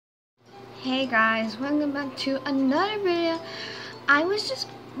Hey guys, welcome back to another video. I was just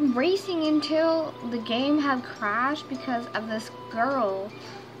racing until the game had crashed because of this girl.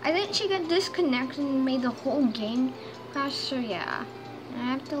 I think she got disconnected and made the whole game crash, so yeah. I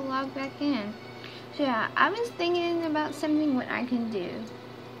have to log back in. So yeah, I was thinking about something what I can do.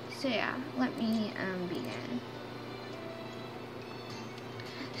 So yeah, let me begin.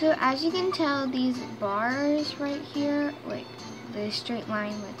 So as you can tell, these bars right here, like the straight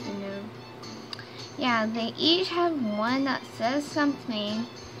line, like yeah, they each have one that says something.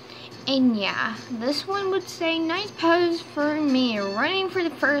 And yeah, this one would say, nice pose for me, running for the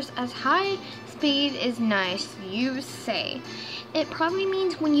first as high speed is nice, you say. It probably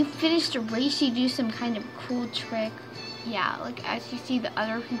means when you finish the race, you do some kind of cool trick. Yeah, like as you see the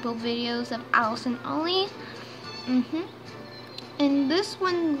other people videos of Alice and Ollie. And this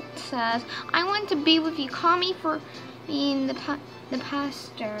one says, I want to be with you, call me for being the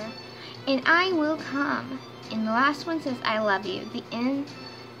pastor, and I will come. And the last one says, I love you. The end,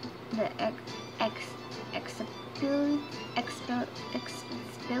 the accessibility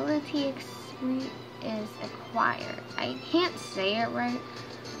is acquired. I can't say it right.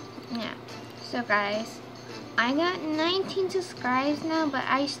 Yeah. So guys, I got 19 subscribers now, but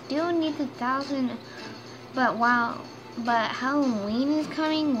I still need 1,000. But Halloween is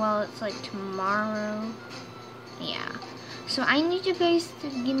coming. Well, it's like tomorrow. Yeah. So I need you guys to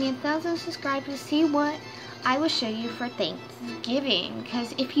give me 1,000 subscribers to see what I will show you for Thanksgiving.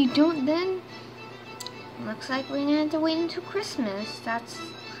 Because if you don't, then looks like we're gonna have to wait until Christmas. That's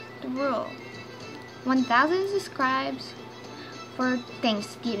the rule. 1,000 subscribers for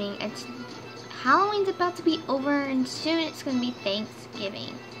Thanksgiving. Halloween's about to be over, and soon it's gonna be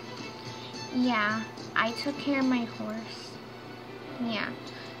Thanksgiving. Yeah, I took care of my horse. Yeah,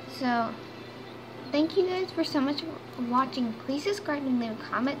 so thank you guys for so much for watching. Please subscribe and leave a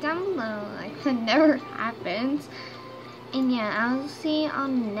comment down below. Like that never happens. And yeah, I'll see you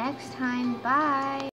on next time. Bye.